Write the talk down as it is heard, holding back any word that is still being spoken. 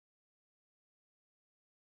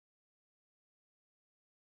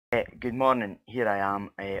Good morning. Here I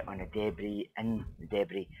am on the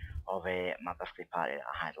debris of my birthday party that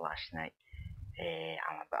I had last night.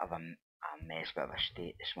 I'm a bit of a mess, bit of a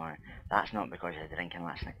state this morning. That's not because of the drinking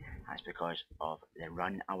last night. That's because of the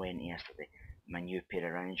run I went yesterday. My new pair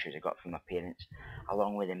of running shoes I got from my parents,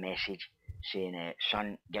 along with a message saying,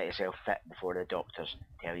 "Son, get yourself fit before the doctors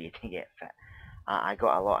tell you to get fit." I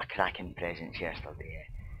got a lot of cracking presents yesterday.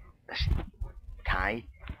 This tie,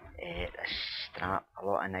 this strap, a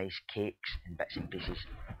lot of nice cakes and bits and pieces.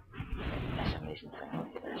 This amazing thing,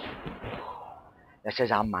 look at this. This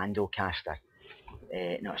is a Mandocaster.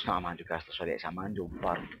 No, it's not a Mandocaster, sorry, it's a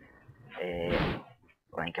Mandobird.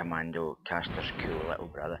 Like a Mandocaster's cool little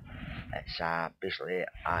brother. It's basically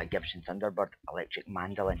a Gibson Thunderbird electric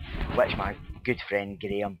mandolin, which my good friend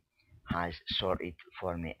Graham has sorted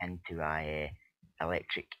for me into a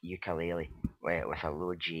electric ukulele with a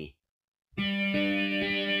low G.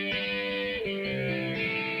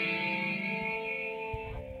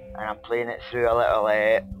 And I'm playing it through a little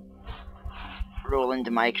Roland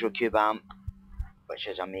Microcube amp, which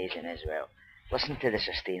is amazing as well. Listen to the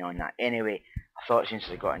sustain on that. Anyway, I thought since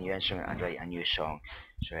I got a new instrument I'd write a new song.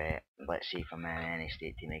 So let's see if I'm in any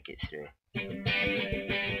state to make it through.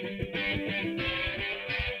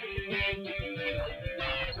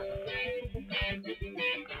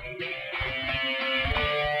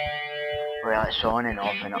 Well, it's on and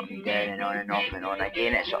off and up and down and on and off and on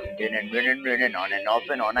again. It's up and down and running on and off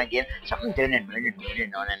and on again. It's up and down and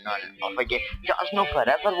running on and off again. That's no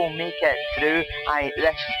forever, we'll make it through.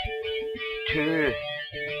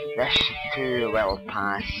 This too will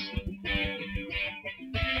pass.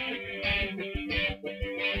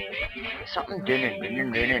 It's up and down and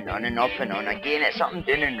running on and off and on again. It's up and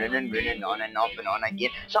down and running on and off and on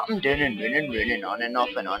again. It's up and down and running on and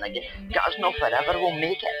off and on again. That's no forever, we'll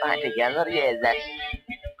make it back together. Yeah, this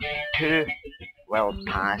too will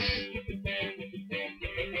pass.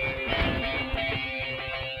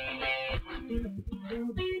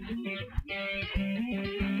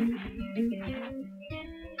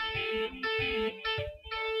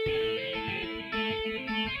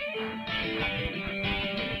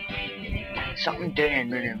 Something down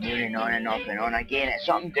and running on and off and on again. It's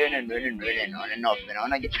something down and running on and off and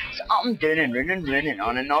on again. Something down and running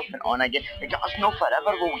on and off and on again. It's no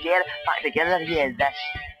forever, we'll get it back together. Yeah, this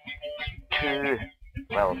too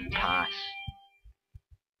will pass.